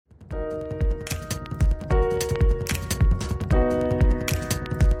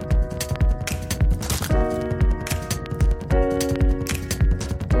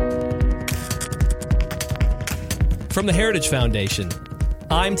From the Heritage Foundation,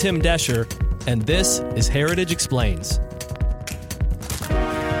 I'm Tim Descher, and this is Heritage Explains.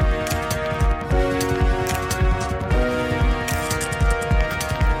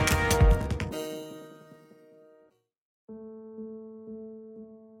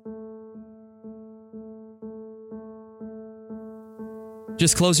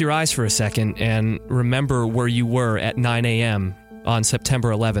 Just close your eyes for a second and remember where you were at 9 a.m. on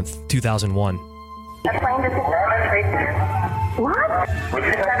September 11th, 2001. The plane just what? At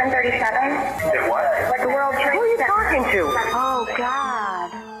 7:37? It what? Like the World Trade Center. Who are you talking to? Oh,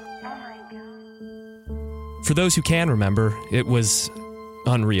 God. Oh, my God. For those who can remember, it was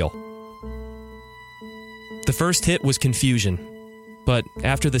unreal. The first hit was confusion, but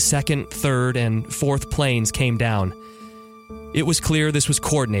after the second, third, and fourth planes came down, it was clear this was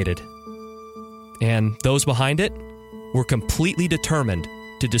coordinated. And those behind it were completely determined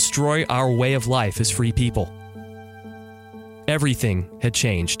to destroy our way of life as free people. Everything had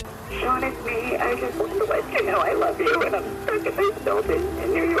changed. Sean, it's me. I just want to let you know I love you, and I'm stuck in this building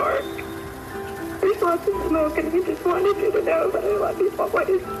in New York. There's lots of smoke, and I just wanted you to know that I love you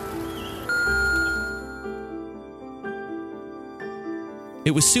always.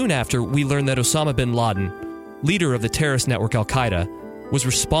 It was soon after we learned that Osama bin Laden, leader of the terrorist network Al-Qaeda, was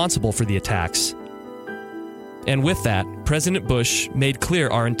responsible for the attacks. And with that, President Bush made clear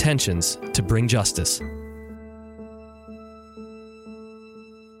our intentions to bring justice.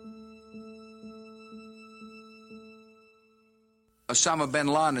 Osama bin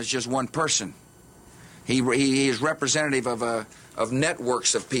Laden is just one person. He is representative of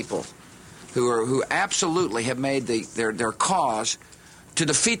networks of people who absolutely have made their cause to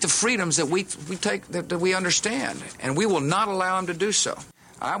defeat the freedoms that we take that we understand, and we will not allow him to do so.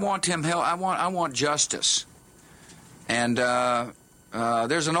 I want him held. I want justice. And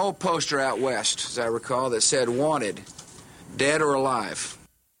there's an old poster out west, as I recall, that said "Wanted, dead or alive."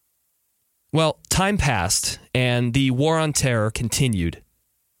 Well, time passed, and the war on terror continued.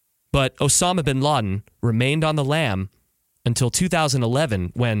 But Osama bin Laden remained on the lam until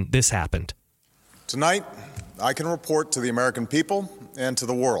 2011, when this happened. Tonight, I can report to the American people and to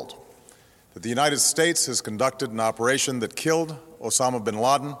the world that the United States has conducted an operation that killed Osama bin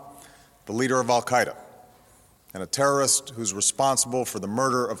Laden, the leader of Al-Qaeda, and a terrorist who's responsible for the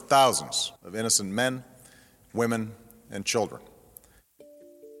murder of thousands of innocent men, women, and children.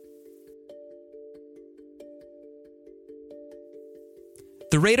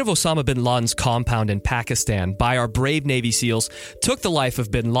 The raid of Osama bin Laden's compound in Pakistan by our brave Navy SEALs took the life of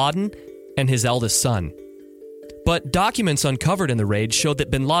bin Laden and his eldest son. But documents uncovered in the raid showed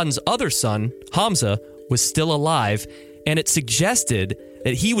that bin Laden's other son, Hamza, was still alive, and it suggested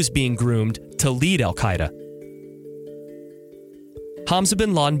that he was being groomed to lead Al-Qaeda. Hamza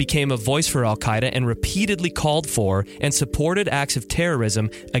bin Laden became a voice for Al-Qaeda and repeatedly called for and supported acts of terrorism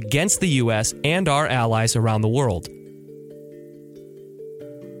against the U.S. and our allies around the world.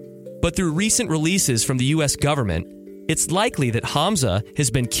 But through recent releases from the U.S. government, it's likely that Hamza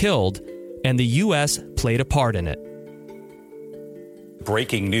has been killed and the U.S. played a part in it.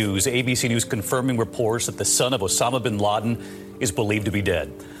 Breaking news, ABC News confirming reports that the son of Osama bin Laden is believed to be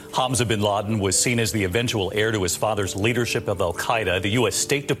dead. Hamza bin Laden was seen as the eventual heir to his father's leadership of Al-Qaeda. The U.S.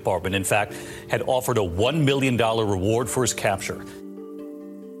 State Department, in fact, had offered a $1 million reward for his capture.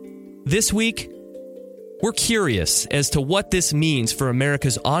 This week, we're curious as to what this means for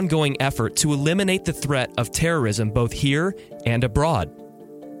America's ongoing effort to eliminate the threat of terrorism both here and abroad.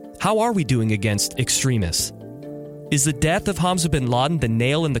 How are we doing against extremists? Is the death of Hamza bin Laden the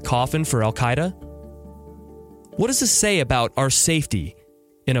nail in the coffin for Al-Qaeda? What does this say about our safety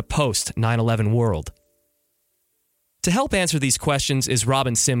in a post-9/11 world? To help answer these questions is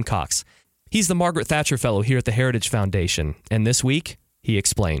Robin Simcox. He's the Margaret Thatcher Fellow here at the Heritage Foundation, and this week, he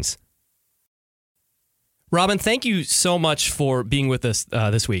explains. Robin, thank you so much for being with us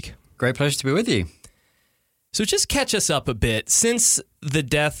this week. Great pleasure to be with you. So just catch us up a bit. Since the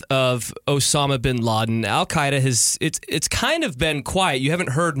death of Osama bin Laden, Al-Qaeda it's kind of been quiet. You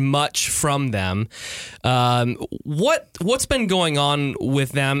haven't heard much from them. What's been going on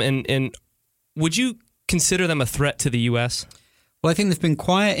with them, and would you consider them a threat to the U.S.? Well, I think they've been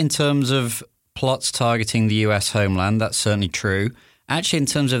quiet in terms of plots targeting the U.S. homeland. That's certainly true. Actually, in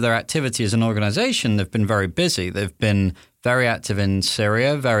terms of their activity as an organization, they've been very busy. They've been very active in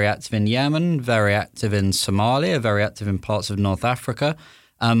Syria, very active in Yemen, very active in Somalia, very active in parts of North Africa.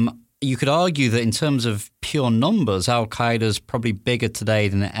 You could argue that in terms of pure numbers, Al-Qaeda is probably bigger today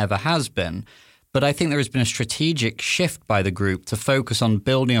than it ever has been. But I think there has been a strategic shift by the group to focus on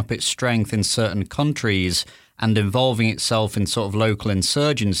building up its strength in certain countries and involving itself in sort of local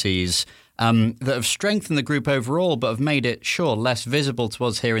insurgencies that have strengthened the group overall, but have made it, sure, less visible to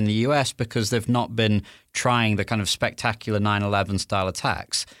us here in the US because they've not been trying the kind of spectacular 9/11 style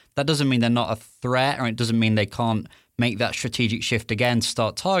attacks. That doesn't mean they're not a threat, or it doesn't mean they can't make that strategic shift again to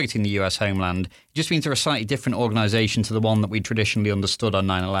start targeting the US homeland. It just means they're a slightly different organization to the one that we traditionally understood on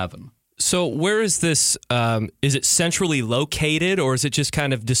 9/11. So where is this? Is it centrally located, or is it just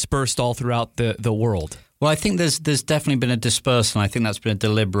kind of dispersed all throughout the world? Well, I think there's definitely been a dispersal, and I think that's been a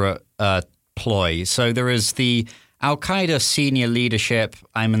deliberate ploy. So there is the Al-Qaeda senior leadership,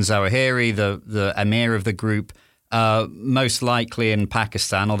 Ayman Zawahiri, the emir of the group, most likely in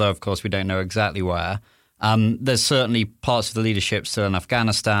Pakistan, although, of course, we don't know exactly where. There's certainly parts of the leadership still in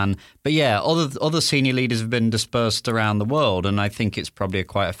Afghanistan. But yeah, other senior leaders have been dispersed around the world, and I think it's probably a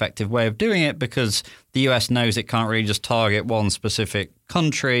quite effective way of doing it because the US knows it can't really just target one specific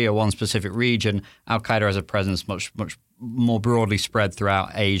country or one specific region. Al-Qaeda has a presence much more broadly spread throughout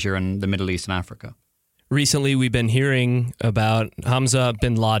Asia and the Middle East and Africa. Recently, we've been hearing about Hamza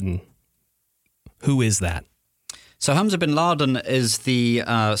bin Laden. Who is that? So Hamza bin Laden is the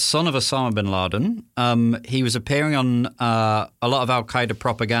son of Osama bin Laden. He was appearing on a lot of al-Qaeda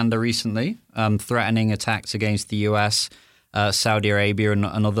propaganda recently, threatening attacks against the US, Saudi Arabia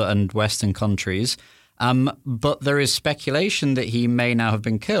and Western countries. But there is speculation that he may now have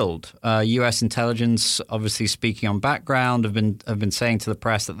been killed. US intelligence, obviously speaking on background, have been saying to the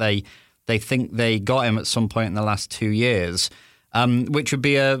press that they think they got him at some point in the last 2 years. Which would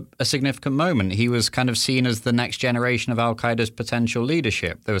be a significant moment. He was kind of seen as the next generation of al-Qaeda's potential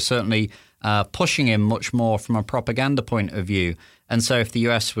leadership. They were certainly pushing him much more from a propaganda point of view. And so if the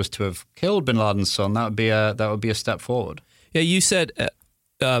US was to have killed bin Laden's son, that would be a step forward. Yeah, you said,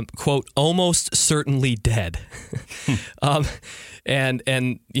 quote, almost certainly dead.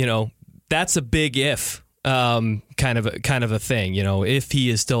 And you know, that's a big if kind of a thing, you know, if he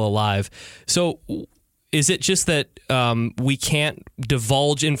is still alive. So is it just that we can't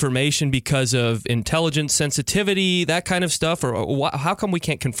divulge information because of intelligence sensitivity, that kind of stuff? Or how come we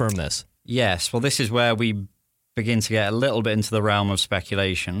can't confirm this? Yes, well, this is where we begin to get a little bit into the realm of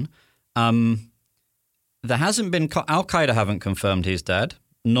speculation. There hasn't been... Al-Qaeda haven't confirmed he's dead.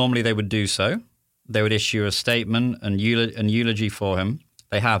 Normally they would do so. They would issue a statement and eulogy for him.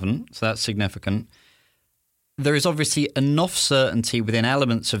 They haven't, so that's significant. There is obviously enough certainty within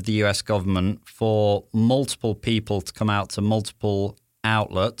elements of the US government for multiple people to come out to multiple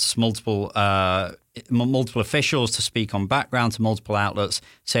outlets, multiple officials to speak on background to multiple outlets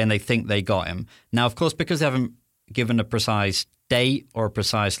saying they think they got him. Now, of course, because they haven't given a precise date or a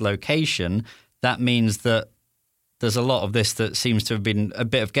precise location, that means that there's a lot of this that seems to have been a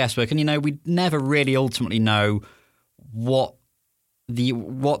bit of guesswork. And, you know, we never really ultimately know what the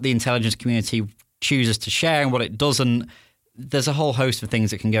intelligence community chooses to share and what it doesn't. There's a whole host of things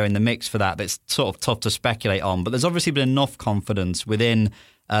that can go in the mix for that that's sort of tough to speculate on. But there's obviously been enough confidence within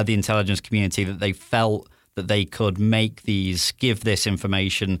the intelligence community that they felt that they could give this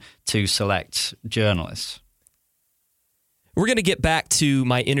information to select journalists. We're going to get back to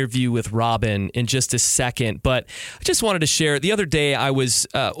my interview with Robin in just a second, but I just wanted to share. The other day, I was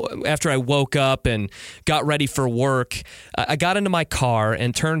after I woke up and got ready for work, I got into my car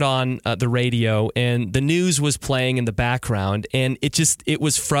and turned on the radio, and the news was playing in the background, and it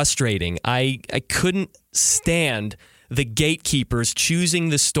was frustrating. I couldn't stand the gatekeepers choosing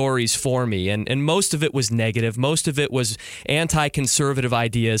the stories for me. And most of it was negative. Most of it was anti-conservative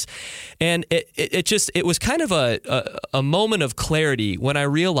ideas. And it was kind of a moment of clarity when I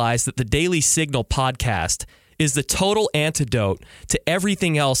realized that the Daily Signal podcast is the total antidote to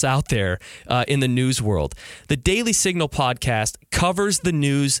everything else out there in the news world. The Daily Signal podcast covers the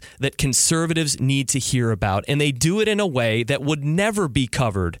news that conservatives need to hear about, and they do it in a way that would never be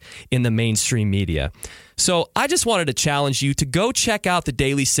covered in the mainstream media. So I just wanted to challenge you to go check out the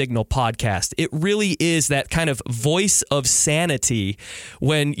Daily Signal podcast. It really is that kind of voice of sanity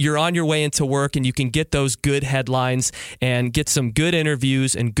when you're on your way into work and you can get those good headlines and get some good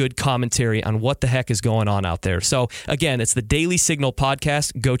interviews and good commentary on what the heck is going on out there. So again, it's the Daily Signal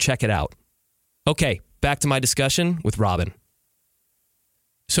podcast. Go check it out. Okay, back to my discussion with Robin.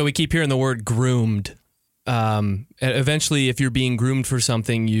 So we keep hearing the word groomed. Eventually, if you're being groomed for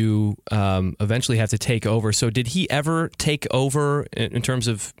something, you eventually have to take over. So did he ever take over in terms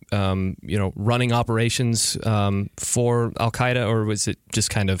of, running operations for Al-Qaeda, or was it just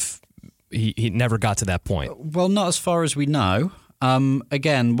kind of he never got to that point? Well, not as far as we know.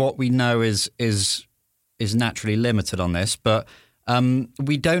 Again, what we know is naturally limited on this, but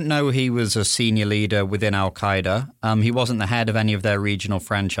we don't know he was a senior leader within Al-Qaeda. He wasn't the head of any of their regional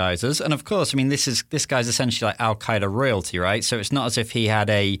franchises. And of course, I mean, this guy's essentially like Al-Qaeda royalty, right? So it's not as if he had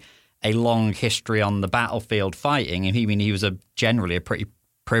a a long history on the battlefield fighting. He was generally a pretty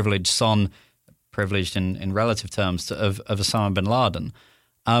privileged son, privileged in relative terms of Osama bin Laden.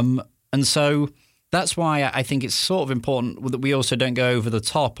 And so that's why I think it's sort of important that we also don't go over the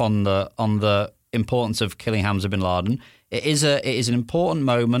top on the importance of killing Hamza bin Laden. It is an important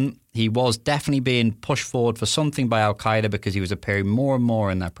moment. He was definitely being pushed forward for something by Al-Qaeda because he was appearing more and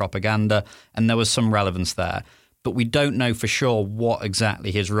more in their propaganda, and there was some relevance there. But we don't know for sure what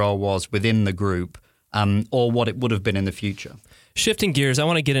exactly his role was within the group, or what it would have been in the future. Shifting gears, I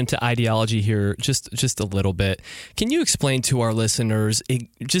want to get into ideology here just a little bit. Can you explain to our listeners,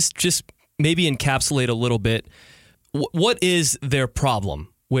 just maybe encapsulate a little bit, what is their problem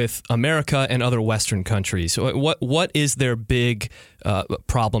with America and other Western countries? What is their big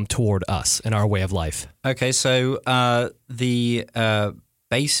problem toward us and our way of life? Okay, so the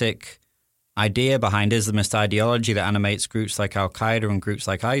basic idea behind Islamist ideology that animates groups like Al-Qaeda and groups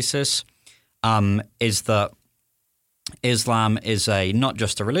like ISIS is that Islam is not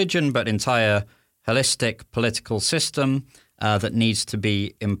just a religion, but entire holistic political system that needs to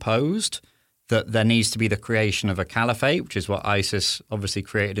be imposed, that there needs to be the creation of a caliphate, which is what ISIS obviously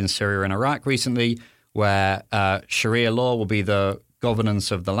created in Syria and Iraq recently, where Sharia law will be the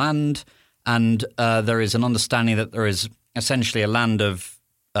governance of the land. And there is an understanding that there is essentially a land of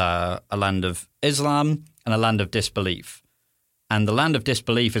Islam and a land of disbelief. And the land of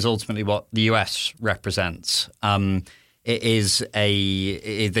disbelief is ultimately what the US represents. It is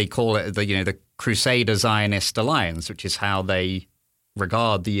they call it the Crusader Zionist Alliance, which is how they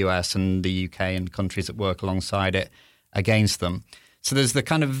regard the US and the UK and countries that work alongside it against them. So there's the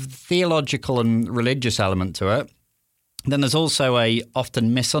kind of theological and religious element to it. Then there's also a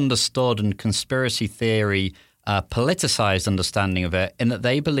often misunderstood and conspiracy theory politicized understanding of it, in that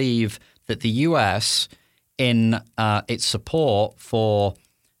they believe that the US, in its support for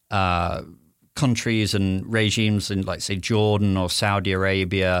countries and regimes in, like, say, Jordan or Saudi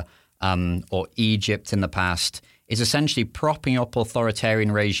Arabia or Egypt in the past, is essentially propping up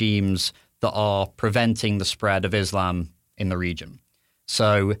authoritarian regimes that are preventing the spread of Islam in the region.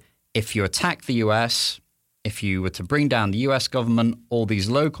 So if you attack the US, if you were to bring down the US government, all these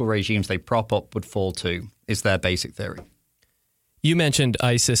local regimes they prop up would fall too, is their basic theory. You mentioned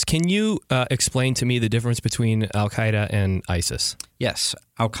ISIS. Can you explain to me the difference between Al-Qaeda and ISIS? Yes.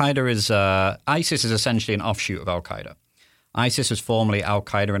 ISIS is essentially an offshoot of Al-Qaeda. ISIS was formerly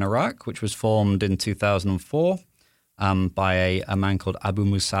Al-Qaeda in Iraq, which was formed in 2004 by a man called Abu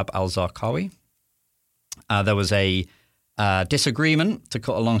Musab al-Zarqawi. There was a disagreement, to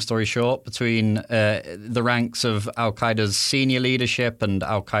cut a long story short, between the ranks of Al-Qaeda's senior leadership and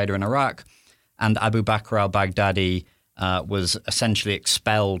Al-Qaeda in Iraq, and Abu Bakr al-Baghdadi was essentially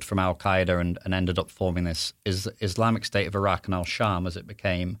expelled from Al-Qaeda and ended up forming this Islamic State of Iraq and al-Sham, as it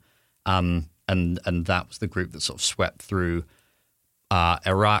became, and that was the group that sort of swept through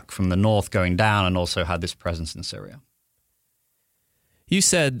Iraq from the north going down, and also had this presence in Syria. You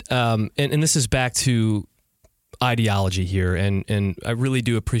said, and this is back to ideology here, and I really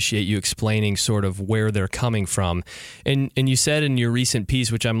do appreciate you explaining sort of where they're coming from. And you said in your recent piece,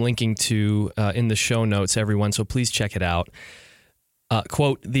 which I'm linking to in the show notes, everyone, so please check it out,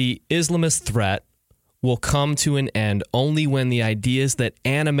 quote, "The Islamist threat will come to an end only when the ideas that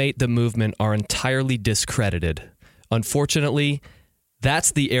animate the movement are entirely discredited. Unfortunately,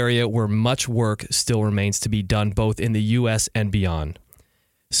 that's the area where much work still remains to be done, both in the U.S. and beyond."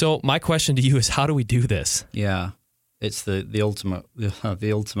 So my question to you is, how do we do this? Yeah, it's the ultimate.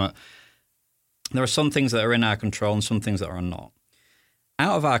 The ultimate. There are some things that are in our control and some things that are not.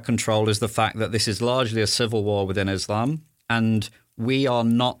 Out of our control is the fact that this is largely a civil war within Islam, and we are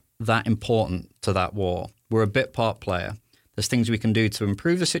not that important to that war. We're a bit part player. There's things we can do to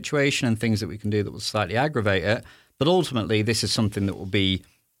improve the situation and things that we can do that will slightly aggravate it. But ultimately, this is something that will be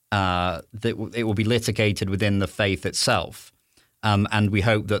it will be litigated within the faith itself. And we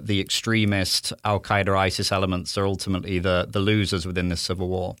hope that the extremist Al-Qaeda, ISIS elements are ultimately the losers within this civil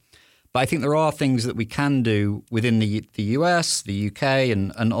war. But I think there are things that we can do within the US, the UK,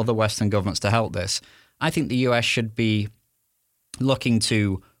 and other Western governments to help this. I think the US should be looking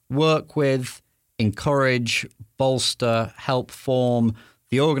to work with, encourage, bolster, help form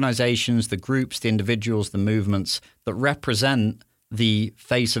the organizations, the groups, the individuals, the movements that represent the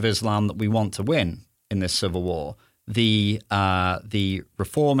face of Islam that we want to win in this civil war. The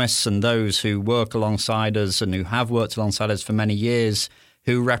reformists and those who work alongside us and who have worked alongside us for many years,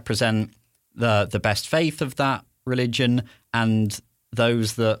 who represent the best faith of that religion, and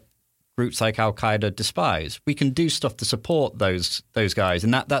those that groups like Al-Qaeda despise. We can do stuff to support those guys,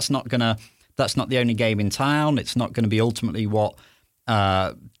 and that's not the only game in town. It's not going to be ultimately what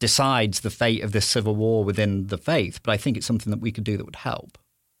decides the fate of this civil war within the faith, but I think it's something that we could do that would help.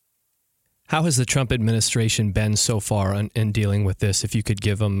 How has the Trump administration been so far in dealing with this? If you could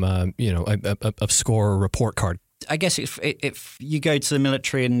give them, a score or report card. I guess if you go to the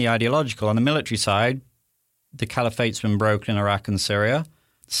military and the ideological, on the military side, the caliphate's been broken in Iraq and Syria.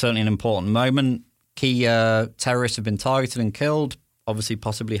 It's certainly an important moment. Key terrorists have been targeted and killed. Obviously,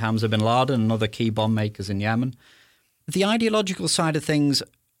 possibly Hamza bin Laden and other key bomb makers in Yemen. The ideological side of things,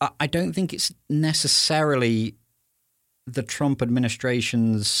 I don't think it's necessarily the Trump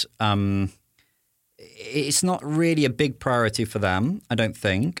administration's. It's not really a big priority for them, I don't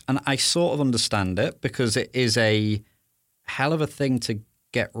think. And I sort of understand it because it is a hell of a thing to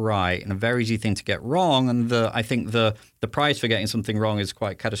get right and a very easy thing to get wrong. And I think the price for getting something wrong is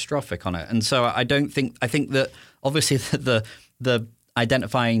quite catastrophic on it. And so I think that obviously the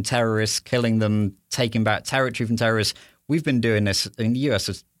identifying terrorists, killing them, taking back territory from terrorists, we've been doing this in the US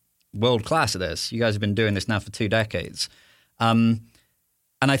is world class at this. You guys have been doing this now for 2 decades. And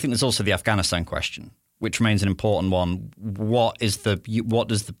I think there's also the Afghanistan question, which remains an important one. What does the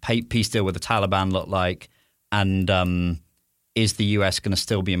peace deal with the Taliban look like? And is the US going to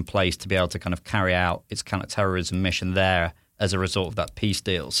still be in place to be able to kind of carry out its counterterrorism mission there as a result of that peace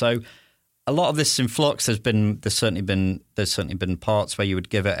deal? So a lot of this is in flux. There's certainly been parts where you would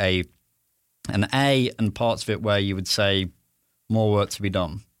give it an A and parts of it where you would say more work to be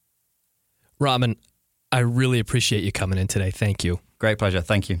done. Raman, I really appreciate you coming in today. Thank you. Great pleasure.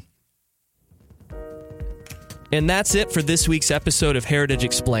 Thank you. And that's it for this week's episode of Heritage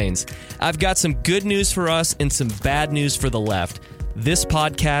Explains. I've got some good news for us and some bad news for the left. This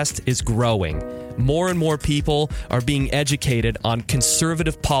podcast is growing. More and more people are being educated on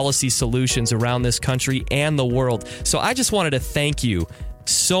conservative policy solutions around this country and the world. So I just wanted to thank you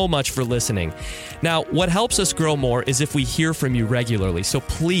so much for listening. Now, what helps us grow more is if we hear from you regularly. So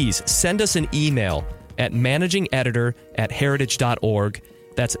please send us an email at managingeditor@heritage.org.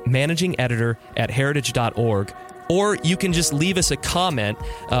 That's managingeditor@heritage.org. Or you can just leave us a comment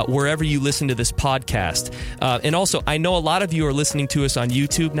wherever you listen to this podcast. And also, I know a lot of you are listening to us on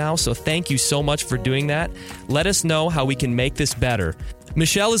YouTube now, so thank you so much for doing that. Let us know how we can make this better.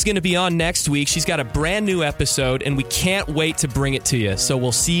 Michelle is going to be on next week. She's got a brand new episode, and we can't wait to bring it to you. So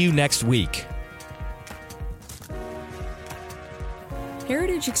we'll see you next week.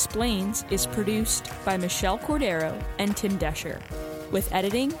 Heritage Explains is produced by Michelle Cordero and Tim Desher, with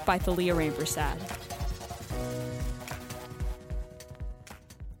editing by Thalia Rainprasad.